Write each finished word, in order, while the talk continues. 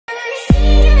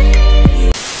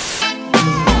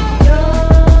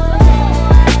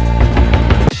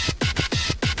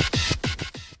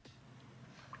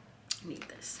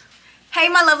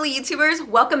my lovely YouTubers,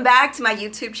 welcome back to my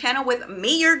YouTube channel with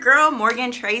me, your girl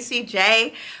Morgan Tracy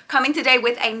J, coming today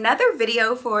with another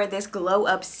video for this glow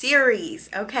up series.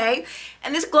 Okay,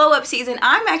 and this glow up season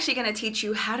I'm actually going to teach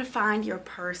you how to find your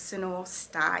personal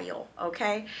style.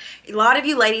 Okay, a lot of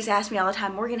you ladies ask me all the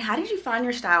time, Morgan, how did you find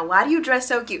your style? Why do you dress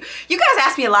so cute? You guys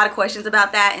ask me a lot of questions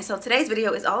about that, and so today's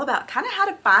video is all about kind of how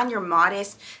to find your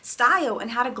modest style and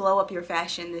how to glow up your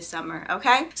fashion this summer.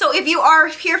 Okay, so if you are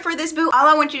here for this boo, all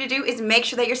I want you to do is make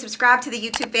sure that you're subscribed to the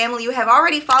YouTube family. You have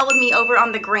already followed me over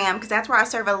on the gram because that's where I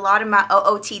serve a lot of my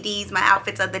OOTDs, my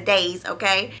outfits of the days.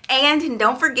 Okay, and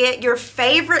don't forget your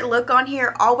favorite look on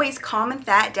here. Always comment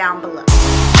that down below.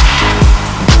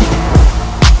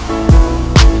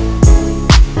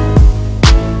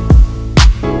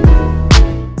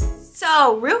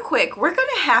 So real quick, we're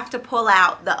gonna have to pull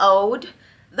out the old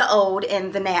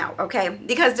and the now, okay?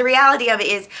 Because the reality of it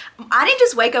is I didn't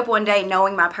just wake up one day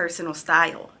knowing my personal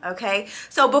style, okay?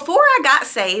 So before I got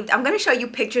saved, I'm gonna show you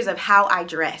pictures of how I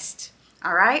dressed,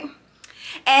 all right?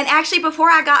 And actually, before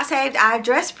I got saved, I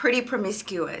dressed pretty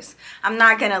promiscuous. I'm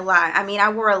not gonna lie. I mean, I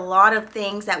wore a lot of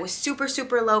things that was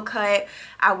super low cut.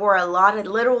 I wore a lot of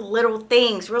little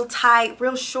things, real tight,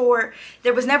 real short.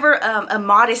 There was never a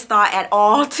modest thought at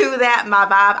all to that, my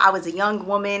vibe. I was a young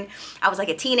woman. I was like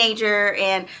a teenager.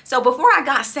 And so before I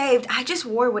got saved, I just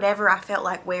wore whatever I felt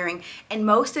like wearing. And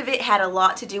most of it had a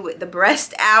lot to do with the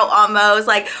breast out almost.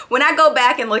 Like when I go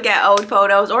back and look at old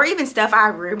photos or even stuff I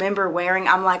remember wearing,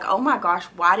 I'm like, oh my gosh,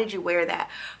 why did you wear that?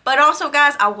 But also,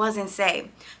 guys, I wasn't saved.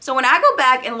 So when I go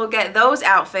back and look at those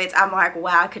outfits, I'm like,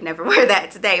 wow, I could never wear that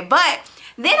today. But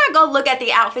then I go look at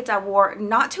the outfits I wore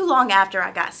not too long after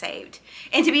I got saved.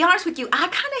 And to be honest with you, I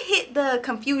kind of hit the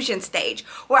confusion stage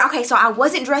where, okay, so I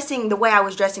wasn't dressing the way I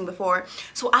was dressing before.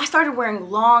 So I started wearing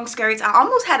long skirts. I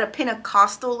almost had a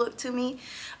Pentecostal look to me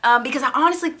because I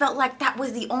honestly felt like that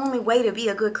was the only way to be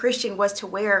a good Christian, was to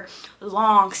wear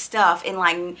long stuff and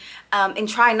like and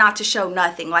try not to show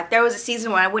nothing. Like there was a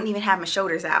season when I wouldn't even have my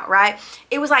shoulders out, right?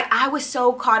 It was like I was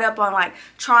so caught up on like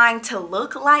trying to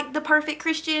look like the perfect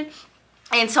Christian.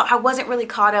 And so I wasn't really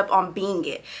caught up on being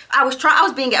it. I was trying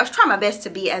my best to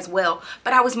be as well,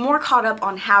 but I was more caught up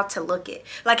on how to look it.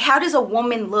 Like, how does a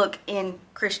woman look in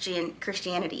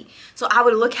Christianity? So I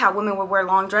would look how women would wear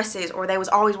long dresses, or they was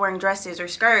always wearing dresses or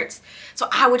skirts. So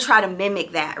I would try to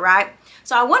mimic that, right?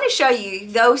 So I want to show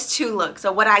you those two looks.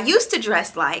 So what I used to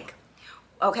dress like,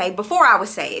 okay, before I was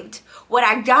saved, what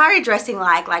I started dressing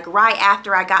like right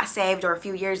after I got saved, or a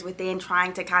few years within,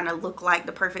 trying to kind of look like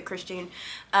the perfect Christian,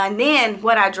 and then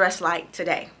what I dress like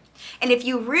today. And if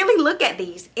you really look at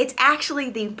these, it's actually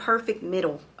the perfect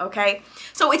middle, okay?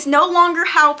 So it's no longer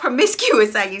how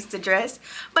promiscuous I used to dress,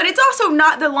 but it's also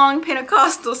not the long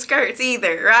Pentecostal skirts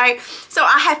either, right? So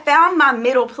I have found my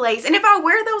middle place. And if I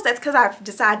wear those, that's because I've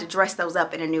decided to dress those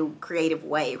up in a new creative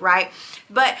way, right?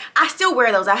 But I still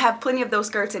wear those. I have plenty of those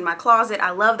skirts in my closet. I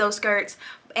love those skirts.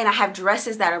 And I have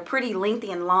dresses that are pretty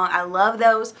lengthy and long. I love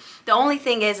those. The only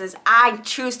thing is I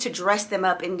choose to dress them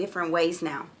up in different ways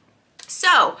now.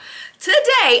 So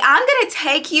today I'm going to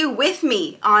take you with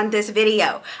me on this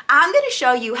video. I'm going to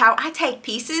show you how I take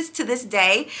pieces to this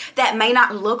day that may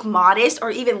not look modest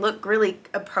or even look really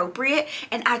appropriate,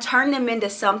 and I turn them into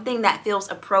something that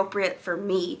feels appropriate for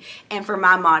me and for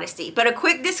my modesty. But a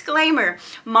quick disclaimer,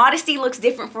 modesty looks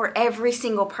different for every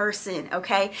single person,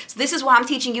 okay? So this is why I'm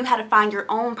teaching you how to find your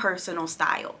own personal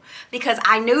style, because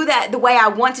I knew that the way I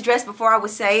wanted to dress before I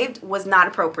was saved was not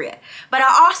appropriate. But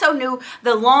I also knew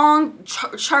the long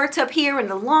shirts up here and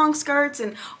the long skirts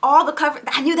and all the cover,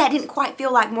 I knew that didn't quite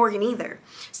feel like Morgan either.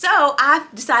 So I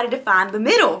decided to find the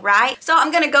middle, right? So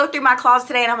I'm going to go through my closet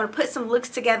today and I'm going to put some looks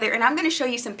together, and I'm going to show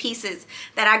you some pieces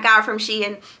that I got from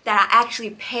Shein that I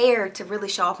actually paired to really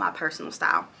show off my personal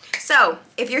style. So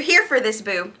if you're here for this,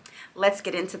 boo, let's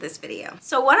get into this video.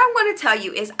 So what I'm going to tell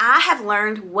you is I have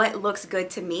learned what looks good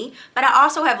to me, but I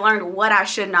also have learned what I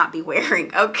should not be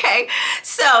wearing, okay?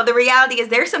 So the reality is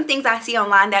there's some things I see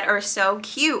online that are so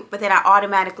cute, but then I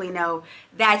automatically know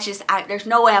that's just, there's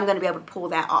no way I'm going to be able to pull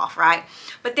that off, right?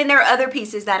 But then there are other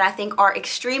pieces that I think are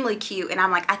extremely cute, and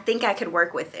I'm like, I think I could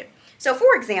work with it. So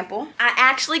for example, I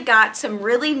actually got some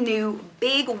really new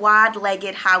big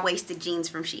wide-legged high-waisted jeans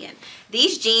from Shein.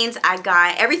 These jeans I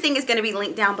got, everything is going to be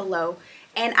linked down below.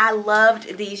 And I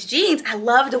loved these jeans. I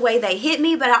loved the way they hit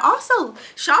me, but I also,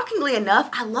 shockingly enough,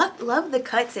 I love the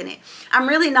cuts in it. I'm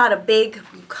really not a big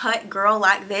cut girl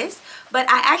like this, but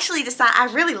I actually decided I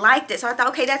really liked it. So I thought,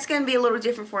 okay, that's gonna be a little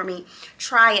different for me.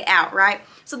 Try it out, right?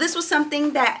 So this was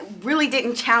something that really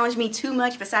didn't challenge me too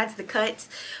much besides the cuts,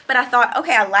 but I thought,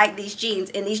 okay, I like these jeans,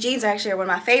 and these jeans actually are one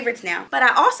of my favorites now. But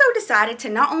I also decided to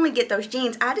not only get those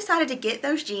jeans, I decided to get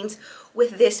those jeans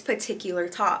with this particular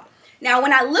top. Now,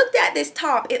 when I looked at this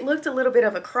top, it looked a little bit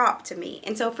of a crop to me.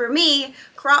 And so for me,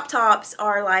 crop tops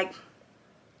are like,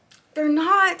 they're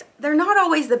not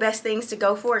always the best things to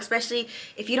go for, especially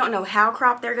if you don't know how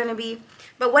cropped they're gonna be.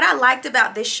 But what I liked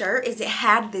about this shirt is it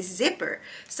had this zipper.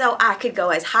 So I could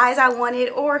go as high as I wanted,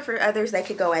 or for others, they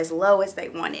could go as low as they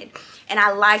wanted. And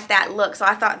I like that look. So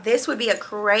I thought this would be a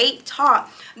great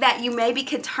top that you maybe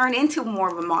could turn into more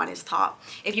of a modest top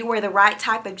if you wear the right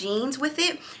type of jeans with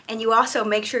it. And you also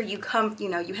make sure you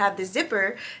you have the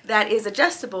zipper that is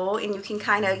adjustable, and you can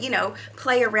kind of,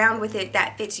 play around with it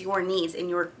that fits your needs and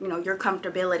your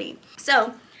comfortability.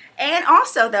 So, and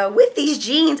also though, with these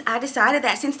jeans, I decided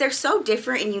that since they're so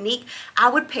different and unique, I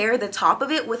would pair the top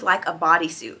of it with like a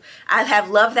bodysuit. I have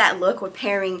loved that look with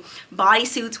pairing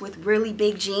bodysuits with really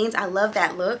big jeans. I love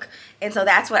that look. And so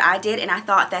that's what I did, and I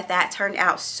thought that that turned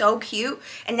out so cute.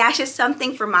 And that's just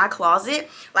something for my closet.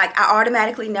 Like, I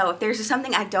automatically know if there's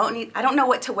something I don't know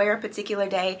what to wear a particular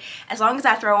day, as long as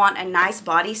I throw on a nice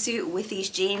bodysuit with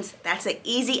these jeans, that's an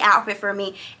easy outfit for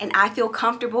me, and I feel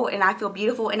comfortable and I feel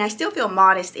beautiful, and I still feel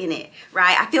modest in it,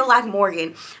 right? I feel like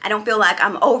Morgan. I don't feel like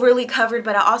I'm overly covered,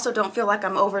 but I also don't feel like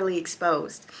I'm overly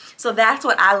exposed. So that's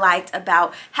what I liked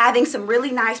about having some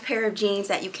really nice pair of jeans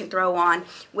that you can throw on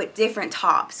with different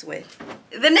tops with.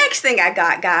 The next thing I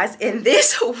got, guys, and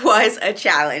this was a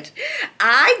challenge.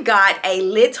 I got a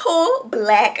little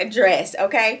black dress,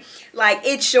 okay? Like,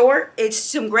 it's short, it's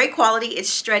some great quality, it's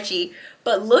stretchy,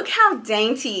 but look how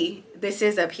dainty this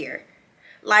is up here.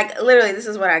 Like, literally, this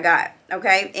is what I got,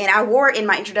 okay? And I wore it in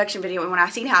my introduction video, and when I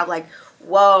seen how, like,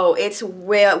 whoa, it's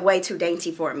way too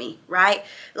dainty for me, right?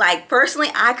 Like, personally,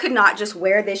 I could not just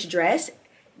wear this dress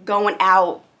going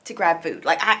out to grab food.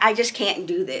 Like, I just can't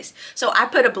do this. So I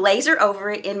put a blazer over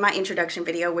it in my introduction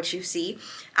video, which you see.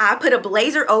 I put a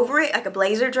blazer over it, like a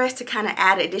blazer dress, to kind of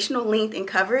add additional length and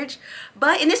coverage.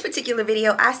 But in this particular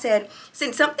video, I said,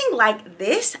 since something like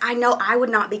this, I know I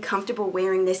would not be comfortable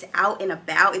wearing this out and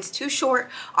about. It's too short.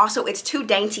 Also, it's too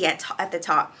dainty at the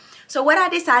top. So what I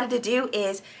decided to do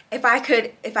is, if I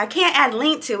can't add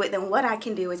length to it, then what I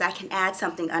can do is I can add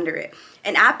something under it.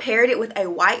 And I paired it with a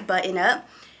white button up.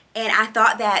 And I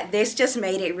thought that this just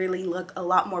made it really look a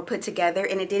lot more put together,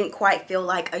 and it didn't quite feel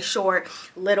like a short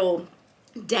little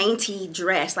dainty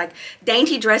dress. Like,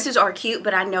 dainty dresses are cute,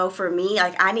 but I know for me,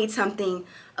 like, I need something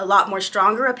a lot more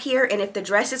stronger up here, and if the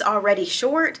dress is already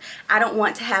short, I don't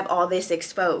want to have all this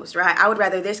exposed, right? I would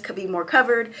rather this could be more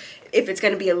covered if it's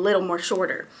going to be a little more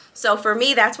shorter. So for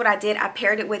me, that's what I did. I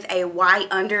paired it with a white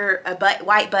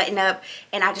white button up,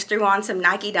 and I just threw on some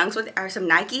Nike Dunks or some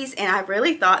Nikes, and I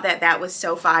really thought that that was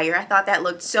so fire. I thought that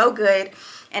looked so good.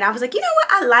 And I was like, you know what?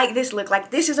 I like this look. Like,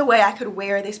 this is a way I could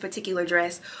wear this particular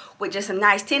dress with just some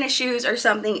nice tennis shoes or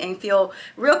something and feel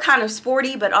real kind of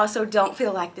sporty, but also don't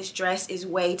feel like this dress is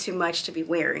way too much to be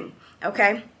wearing,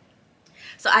 okay?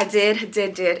 So I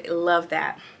did love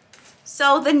that.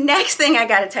 So the next thing I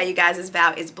gotta tell you guys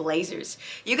is blazers.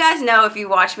 You guys know, if you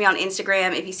watch me on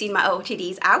Instagram, if you've seen my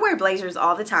OOTDs, I wear blazers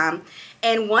all the time.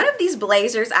 And one of these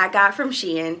blazers I got from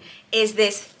Shein is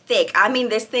this thick, I mean,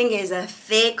 this thing is a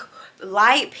thick,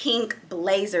 light pink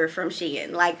blazer from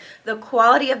Shein. Like, the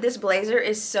quality of this blazer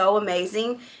is so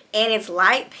amazing, and it's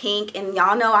light pink, and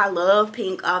y'all know I love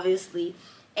pink, obviously,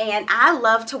 and I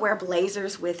love to wear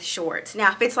blazers with shorts.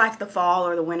 Now, if it's like the fall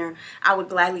or the winter, I would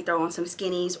gladly throw on some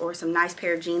skinnies or some nice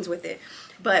pair of jeans with it.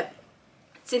 But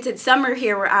since it's summer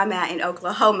here where I'm at in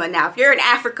Oklahoma, now if you're in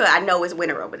Africa, I know it's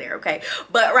winter over there, okay?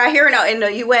 But right here in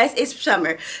the US, it's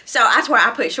summer. So that's why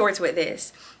I put shorts with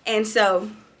this. And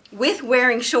so with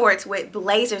wearing shorts with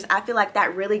blazers, I feel like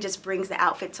that really just brings the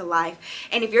outfit to life.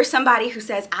 And if you're somebody who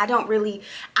says, I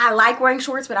like wearing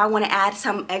shorts, but I want to add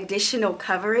some additional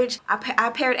coverage, I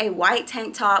paired a white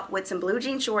tank top with some blue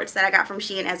jean shorts that I got from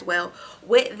Shein as well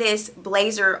with this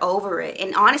blazer over it.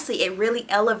 And honestly, it really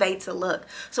elevates the look.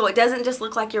 So it doesn't just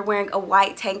look like you're wearing a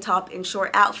white tank top and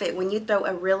short outfit. When you throw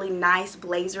a really nice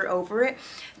blazer over it,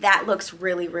 that looks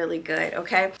really, really good,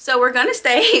 okay? So we're gonna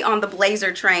stay on the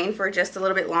blazer train for just a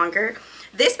little bit longer.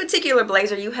 This particular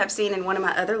blazer you have seen in one of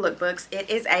my other lookbooks. It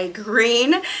is a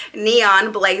green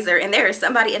neon blazer, and there is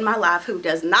somebody in my life who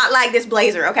does not like this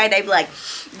blazer, okay? They be like,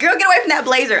 girl, get away from that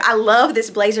blazer. I love this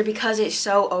blazer because it's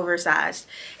so oversized.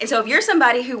 And so if you're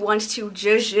somebody who wants to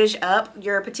zhuzh up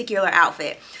your particular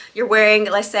outfit, you're wearing,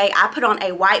 let's say I put on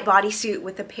a white bodysuit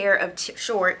with a pair of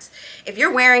shorts. If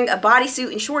you're wearing a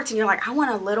bodysuit and shorts and you're like, I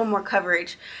want a little more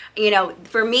coverage, you know,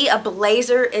 for me, a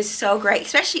blazer is so great,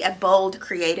 especially a bold,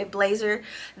 creative blazer.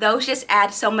 Those just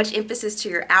add so much emphasis to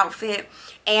your outfit.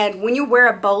 And when you wear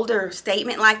a bolder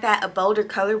statement like that, a bolder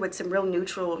color with some real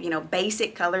neutral, you know,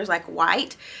 basic colors like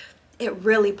white, it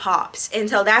really pops. And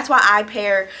so that's why I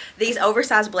pair these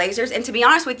oversized blazers. And to be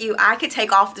honest with you, I could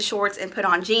take off the shorts and put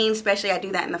on jeans, especially I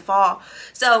do that in the fall.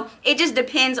 So it just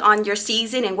depends on your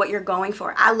season and what you're going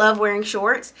for. I love wearing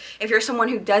shorts. If you're someone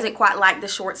who doesn't quite like the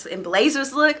shorts and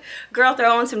blazers look, girl,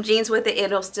 throw on some jeans with it.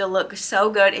 It'll still look so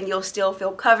good, and you'll still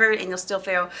feel covered, and you'll still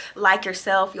feel like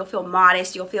yourself. You'll feel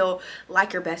modest. You'll feel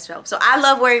like your best self. So I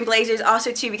love wearing blazers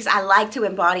also too, because I like to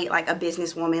embody like a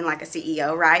businesswoman, like a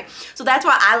CEO, right? So that's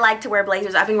why I like to wear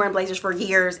blazers. I've been wearing blazers for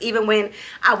years. Even when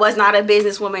I was not a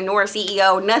businesswoman nor a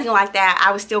CEO, nothing like that,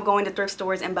 I was still going to thrift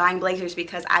stores and buying blazers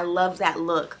because I love that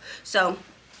look. So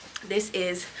this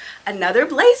is another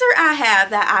blazer I have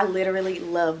that I literally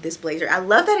love. This blazer, I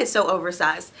love that it's so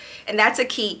oversized, and that's a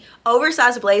key.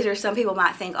 Oversized blazers, some people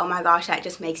might think, oh my gosh, that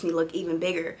just makes me look even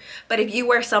bigger. But if you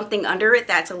wear something under it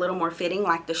that's a little more fitting,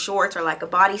 like the shorts or like a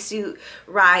bodysuit,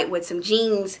 right, with some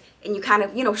jeans, and you kind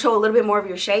of, you know, show a little bit more of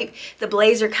your shape, the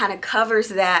blazer kind of covers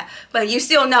that, but you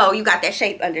still know you got that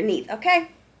shape underneath. Okay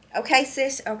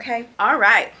sis, okay, all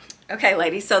right. Okay,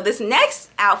 ladies, so this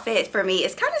next outfit for me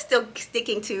is kind of still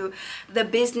sticking to the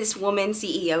businesswoman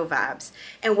CEO vibes.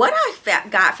 And what I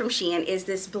got from Shein is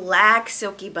this black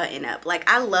silky button-up. Like,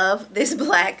 I love this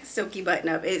black silky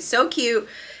button-up. It's so cute.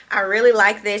 I really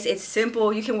like this. It's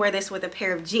simple. You can wear this with a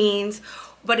pair of jeans.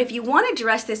 But if you want to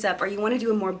dress this up or you want to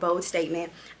do a more bold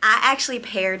statement, I actually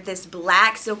paired this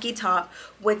black silky top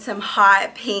with some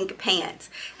hot pink pants.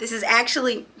 This is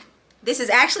actually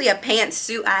a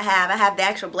pantsuit I have. I have the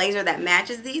actual blazer that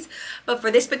matches these. But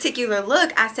for this particular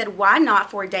look, I said, why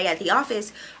not for a day at the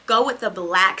office, go with the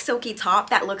black silky top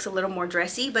that looks a little more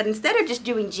dressy. But instead of just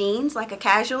doing jeans like a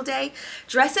casual day,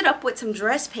 dress it up with some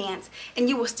dress pants, and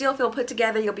you will still feel put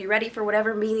together. You'll be ready for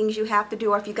whatever meetings you have to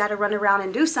do, or if you got to run around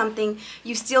and do something,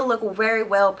 you still look very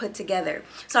well put together.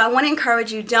 So I want to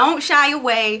encourage you, don't shy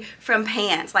away from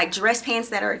pants, like dress pants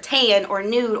that are tan or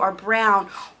nude or brown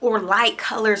or light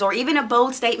colors, or even a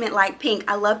bold statement like pink.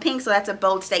 I love pink, so that's a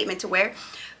bold statement to wear.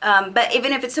 But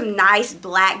even if it's some nice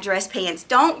black dress pants,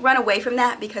 don't run away from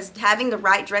that, because having the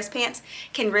right dress pants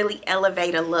can really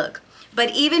elevate a look.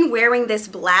 But even wearing this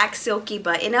black silky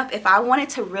button up, if I wanted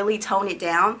to really tone it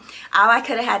down, all I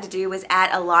could have had to do was add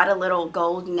a lot of little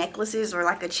gold necklaces or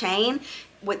like a chain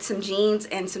with some jeans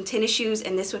and some tennis shoes,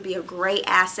 and this would be a great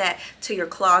asset to your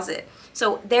closet.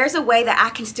 So there's a way that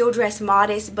I can still dress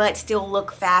modest but still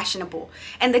look fashionable.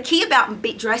 And the key about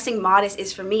dressing modest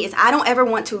is, for me, is I don't ever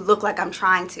want to look like I'm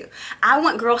trying to. I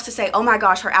want girls to say, oh my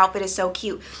gosh, her outfit is so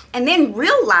cute, and then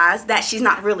realize that she's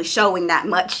not really showing that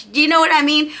much. Do you know what I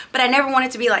mean? But I never want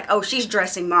it to be like, oh, she's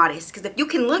dressing modest. Because if you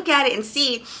can look at it and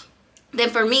see, then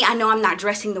for me, I know I'm not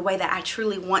dressing the way that I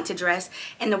truly want to dress,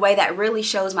 and the way that really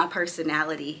shows my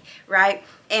personality, right?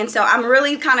 And so I'm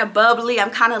really kind of bubbly. I'm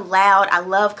kind of loud. I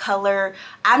love color.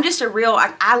 I'm just a real,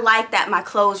 I like that my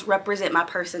clothes represent my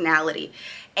personality.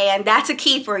 And that's a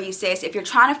key for you, sis. If you're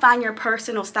trying to find your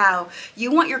personal style,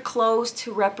 you want your clothes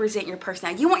to represent your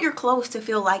personality. You want your clothes to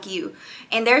feel like you.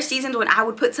 And there are seasons when I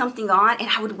would put something on and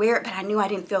I would wear it, but I knew I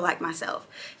didn't feel like myself.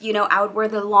 You know, I would wear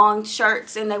the long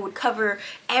shirts and they would cover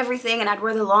everything, and I'd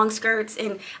wear the long skirts,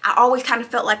 and I always kind of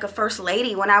felt like a first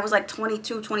lady when I was like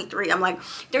 22, 23. I'm like,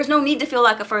 there's no need to feel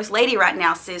like a first lady right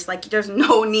now, sis. Like, there's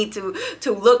no need to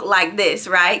look like this,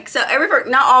 right? So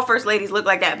not all first ladies look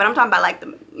like that, but I'm talking about like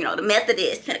the, you know, the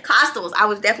Methodists, Pentecostals. I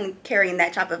was definitely carrying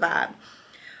that type of vibe.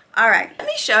 All right, let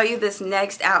me show you this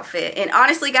next outfit. And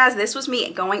honestly, guys, this was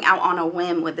me going out on a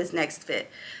whim with this next fit.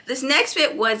 This next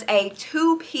fit was a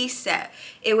two-piece set.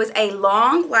 It was a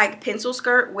long, like, pencil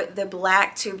skirt with the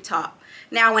black tube top.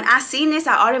 Now, when I seen this,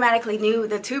 I automatically knew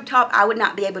the tube top I would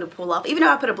not be able to pull off. Even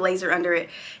though I put a blazer under it,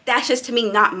 that's just, to me,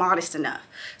 not modest enough.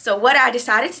 So what I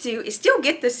decided to do is still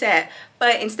get the set,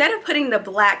 but instead of putting the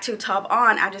black tube top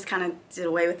on, I just kind of did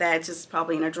away with that. It's just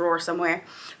probably in a drawer somewhere.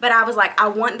 But I was like, I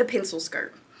want the pencil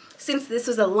skirt. Since this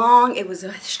was it was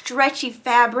a stretchy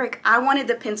fabric, I wanted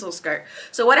the pencil skirt.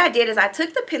 So what I did is I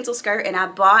took the pencil skirt and I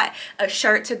bought a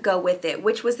shirt to go with it,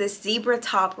 which was this zebra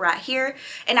top right here.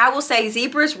 And I will say,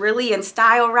 zebra's really in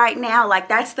style right now. Like,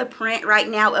 that's the print right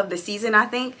now of the season, I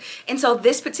think. And so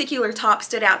this particular top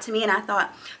stood out to me, and I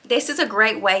thought, this is a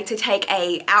great way to take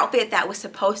a outfit that was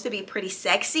supposed to be pretty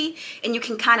sexy, and you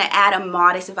can kind of add a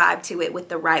modest vibe to it with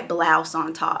the right blouse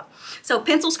on top. So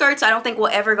pencil skirts, I don't think will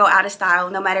ever go out of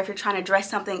style, no matter if you're trying to dress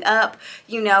something up.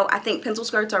 You know, I think pencil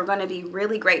skirts are going to be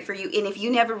really great for you. And if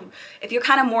you're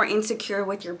kind of more insecure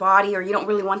with your body, or you don't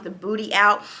really want the booty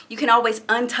out, you can always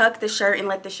untuck the shirt and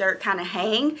let the shirt kind of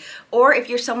hang. Or if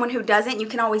you're someone who doesn't, you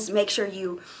can always make sure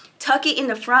you tuck it in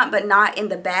the front but not in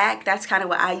the back. That's kind of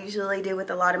what I usually do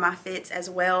with a lot of my fits as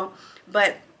well.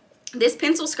 But This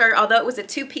pencil skirt, although it was a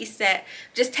two-piece set,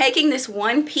 just taking this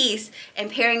one piece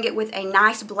and pairing it with a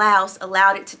nice blouse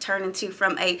allowed it to turn into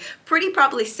from a pretty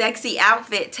probably sexy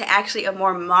outfit to actually a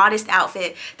more modest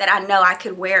outfit that I know I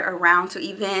could wear around to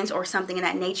events or something in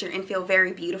that nature and feel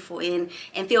very beautiful in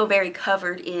and feel very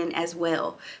covered in as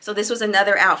well. So this was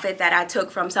another outfit that I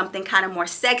took from something kind of more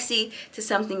sexy to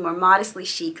something more modestly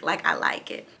chic, like I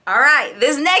like it. All right,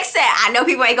 this next set, I know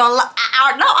people ain't gonna,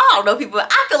 I don't know people,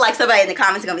 I feel like somebody in the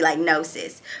comments is gonna be like, no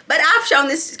sis. But I've shown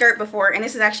this skirt before, and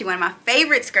this is actually one of my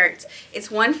favorite skirts. It's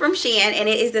one from Shein, and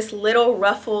it is this little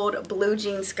ruffled blue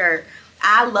jean skirt.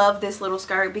 I love this little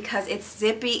skirt because it's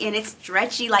zippy and it's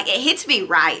stretchy. Like, it hits me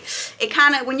right. It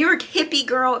kind of, when you're a hippie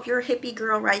girl, if you're a hippie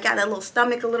girl, right, you got that little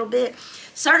stomach a little bit.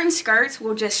 Certain skirts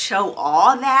will just show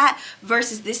all that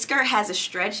versus this skirt has a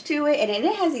stretch to it, and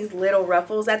it has these little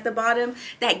ruffles at the bottom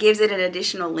that gives it an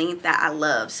additional length that I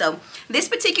love. So this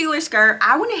particular skirt,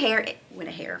 I went ahead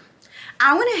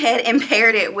and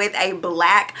paired it with a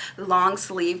black long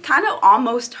sleeve, kind of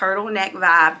almost turtleneck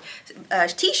vibe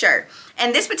t-shirt.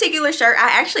 And this particular shirt,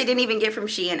 I actually didn't even get from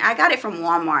Shein. I got it from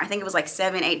Walmart. I think it was like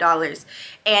 $7, $8.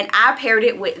 And I paired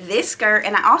it with this skirt,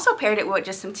 and I also paired it with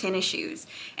just some tennis shoes.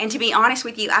 And to be honest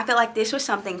with you, I feel like this was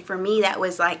something for me that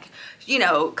was like, you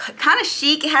know, kind of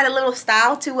chic. It had a little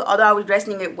style to it, although I was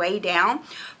dressing it way down.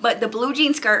 But the blue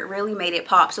jean skirt really made it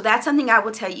pop. So that's something I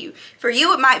will tell you. For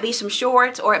you, it might be some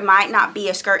shorts, or it might not be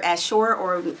a skirt as short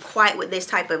or quite with this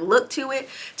type of look to it.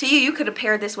 To you, you could have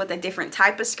paired this with a different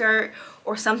type of skirt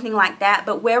or something like that.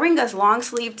 But wearing a long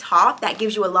sleeve top that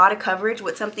gives you a lot of coverage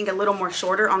with something a little more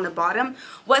shorter on the bottom,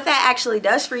 what that actually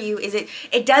does for you is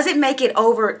it doesn't make it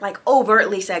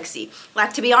overtly sexy.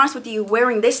 Like, to be honest with you,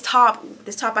 wearing this top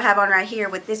I have on right here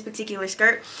with this particular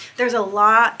skirt, there's a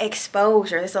lot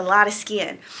exposure, there's a lot of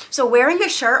skin. So wearing a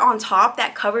shirt on top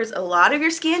that covers a lot of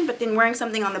your skin, but then wearing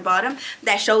something on the bottom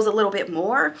that shows a little bit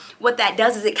more, what that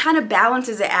does is it kind of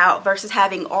balances it out versus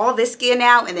having all this skin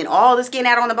out and then all the skin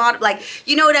out on the bottom. Like,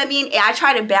 you know what I mean? I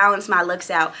try to balance my looks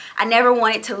out. I never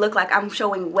want it to look like I'm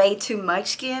showing way too much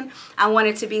skin. I want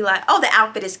it to be like, oh, the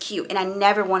outfit is cute. And I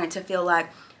never want it to feel like,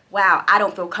 wow, I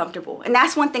don't feel comfortable. And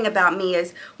that's one thing about me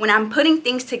is when I'm putting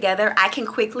things together, I can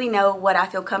quickly know what I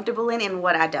feel comfortable in and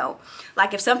what I don't.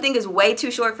 Like, if something is way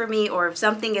too short for me, or if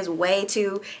something is way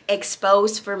too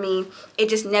exposed for me,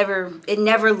 it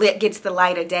never gets the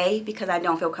light of day because I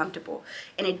don't feel comfortable.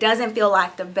 And it doesn't feel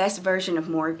like the best version of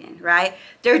Morgan, right?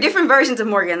 There are different versions of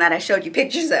Morgan that I showed you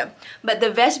pictures of, but the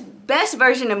best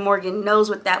version of Morgan knows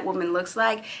what that woman looks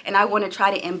like, and I want to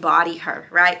try to embody her,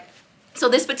 right? So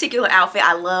this particular outfit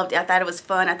I loved. I thought it was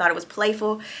fun. I thought it was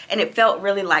playful, and it felt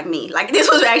really like me. Like, this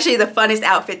was actually the funnest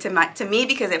outfit to me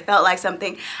because it felt like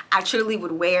something I truly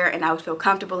would wear and I would feel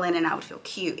comfortable in and I would feel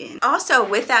cute in. Also,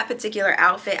 with that particular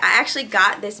outfit, I actually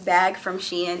got this bag from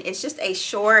Shein. It's just a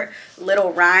short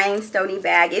little rhinestone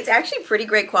bag. It's actually pretty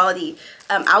great quality.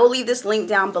 I will leave this link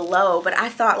down below, but I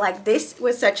thought like this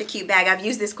was such a cute bag. I've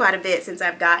used this quite a bit since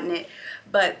I've gotten it,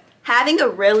 but having a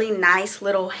really nice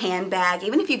little handbag,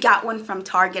 even if you got one from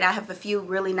Target, I have a few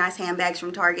really nice handbags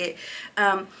from Target,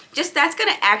 just that's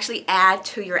going to actually add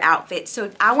to your outfit.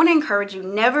 So I want to encourage you,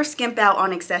 never skimp out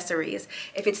on accessories.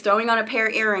 If it's throwing on a pair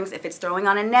of earrings, if it's throwing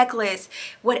on a necklace,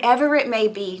 whatever it may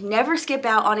be, never skip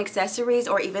out on accessories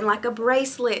or even like a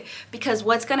bracelet, because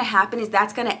what's going to happen is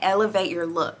that's going to elevate your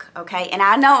look, okay? And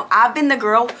I know I've been the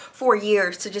girl for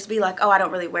years to just be like, oh, I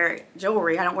don't really wear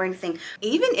jewelry, I don't wear anything.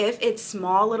 Even if it's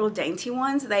small little dainty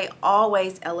ones, they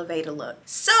always elevate a look.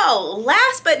 So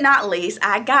last but not least,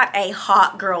 I got a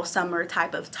hot girl summer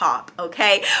type of top,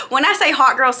 okay? When I say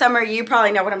hot girl summer, you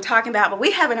probably know what I'm talking about, but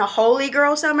we having a holy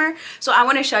girl summer. So I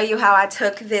want to show you how I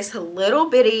took this little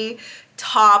bitty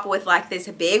top with like this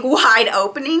big wide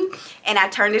opening and I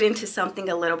turned it into something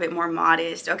a little bit more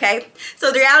modest, okay?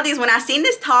 So the reality is, when I seen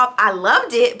this top, I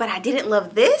loved it, but I didn't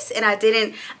love this,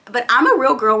 and but I'm a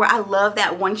real girl where I love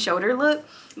that one shoulder look.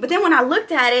 But then when I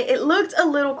looked at it, it looked a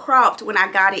little cropped when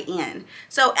I got it in.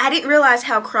 So I didn't realize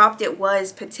how cropped it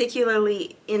was,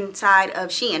 particularly inside of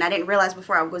Shein. I didn't realize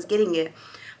before I was getting it.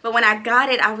 But when I got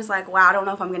it, I was like, wow, I don't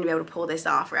know if I'm going to be able to pull this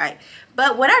off, right?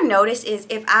 But what I noticed is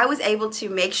if I was able to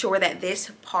make sure that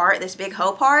this part, this big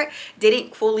hoe part,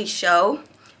 didn't fully show,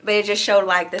 but it just showed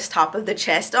like this top of the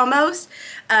chest almost.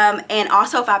 And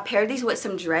also if I paired these with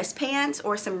some dress pants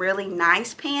or some really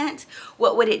nice pants,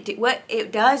 what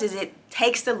it does is it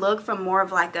takes the look from more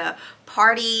of like a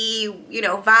party, you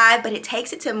know, vibe, but it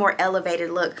takes it to a more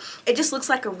elevated look. It just looks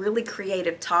like a really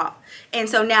creative top. And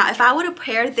so now if I would have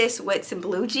paired this with some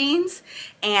blue jeans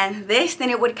and this, then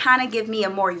it would kind of give me a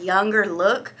more younger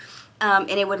look. and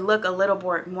it would look a little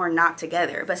more knocked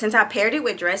together. But since I paired it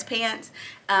with dress pants,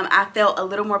 I felt a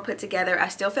little more put together. I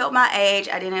still felt my age.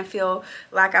 I didn't feel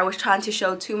like I was trying to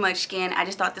show too much skin. I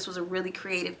just thought this was a really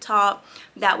creative top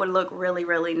that would look really,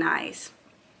 really nice.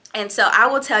 And so I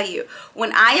will tell you,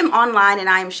 when I am online and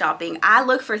I am shopping, I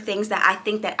look for things that I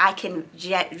think that I can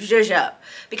zhuzh up.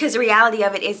 Because the reality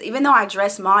of it is, even though I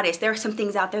dress modest, there are some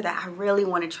things out there that I really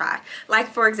want to try. Like,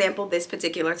 for example, this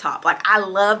particular top. Like, I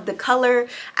love the color.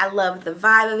 I love the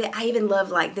vibe of it. I even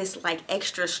love like this like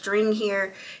extra string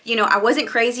here. You know, I wasn't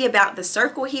crazy about the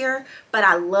circle here, but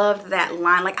I loved that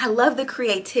line. Like, I love the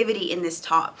creativity in this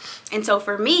top. And so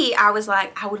for me, I was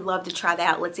like, I would love to try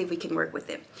that out. Let's see if we can work with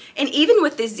it. And even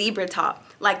with this zebra top,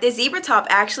 like this zebra top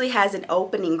actually has an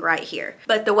opening right here,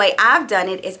 but the way I've done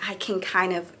it is I can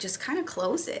kind of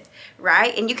close it,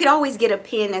 right? And you could always get a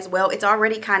pin as well. It's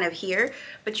already kind of here,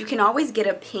 but you can always get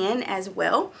a pin as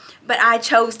well. But I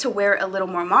chose to wear a little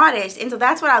more modest, and so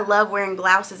that's what I love, wearing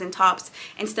blouses and tops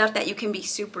and stuff that you can be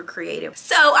super creative.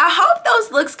 So I hope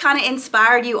those looks kind of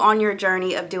inspired you on your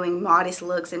journey of doing modest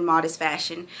looks and modest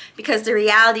fashion, because the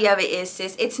reality of it is,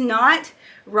 sis, it's not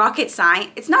rocket science.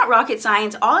 It's not rocket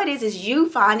science. All it is you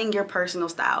finding your personal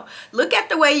style. Look at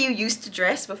the way you used to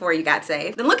dress before you got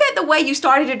saved. Then look at the way you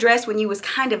started to dress when you was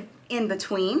kind of in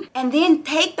between, and then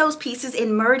take those pieces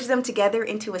and merge them together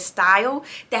into a style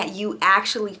that you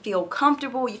actually feel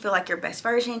comfortable, you feel like your best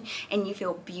version, and you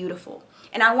feel beautiful.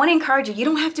 And I want to encourage you, you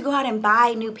don't have to go out and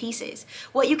buy new pieces.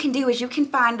 What you can do is you can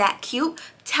find that cute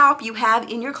top you have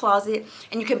in your closet,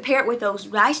 and you can pair it with those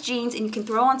nice jeans, and you can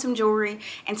throw on some jewelry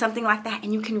and something like that,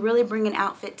 and you can really bring an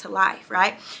outfit to life,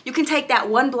 right? You can take that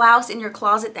one blouse in your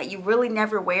closet that you really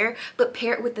never wear, but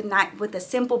pair it with a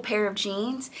simple pair of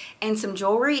jeans and some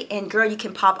jewelry, and girl, you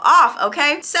can pop off,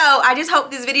 okay? So I just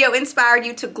hope this video inspired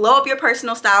you to glow up your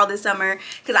personal style this summer,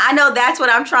 because I know that's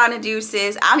what I'm trying to do,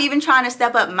 sis. I'm even trying to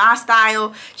step up my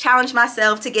style, challenge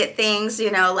myself to get things,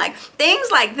 you know, like things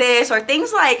like this or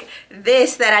things like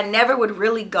this that I never would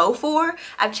really go for.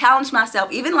 I've challenged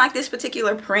myself, even like this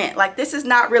particular print. Like, this is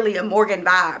not really a Morgan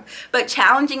vibe, but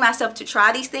challenging myself to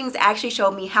try these things actually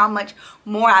showed me how much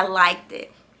more I liked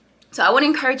it. So I would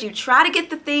encourage you, try to get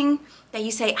the thing that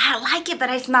you say, I like it, but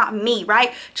it's not me,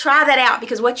 right? Try that out,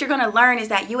 because what you're gonna learn is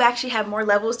that you actually have more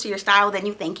levels to your style than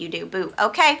you think you do, boo,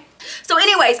 okay? So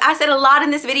anyways, I said a lot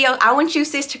in this video. I want you,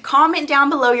 sis, to comment down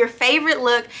below your favorite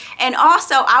look, and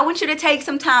also I want you to take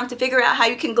some time to figure out how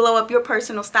you can glow up your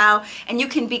personal style and you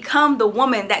can become the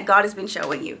woman that God has been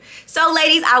showing you. So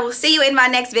ladies, I will see you in my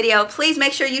next video. Please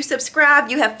make sure you subscribe,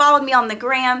 you have followed me on the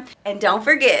gram, and don't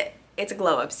forget, it's a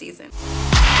glow up season.